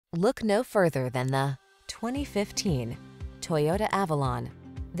Look no further than the 2015 Toyota Avalon.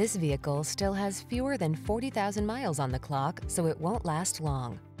 This vehicle still has fewer than 40,000 miles on the clock, so it won't last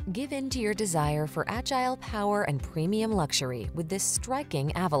long. Give in to your desire for agile power and premium luxury with this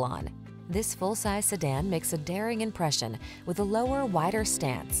striking Avalon. This full-size sedan makes a daring impression with a lower, wider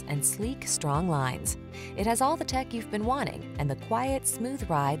stance and sleek, strong lines. It has all the tech you've been wanting and the quiet, smooth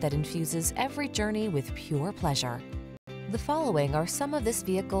ride that infuses every journey with pure pleasure. The following are some of this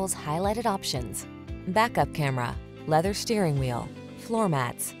vehicle's highlighted options: backup camera, leather steering wheel, floor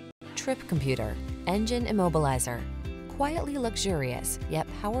mats, trip computer, engine immobilizer. Quietly luxurious, yet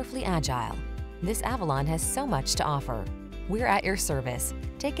powerfully agile. This Avalon has so much to offer. We're at your service.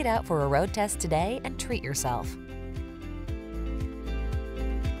 Take it out for a road test today and treat yourself.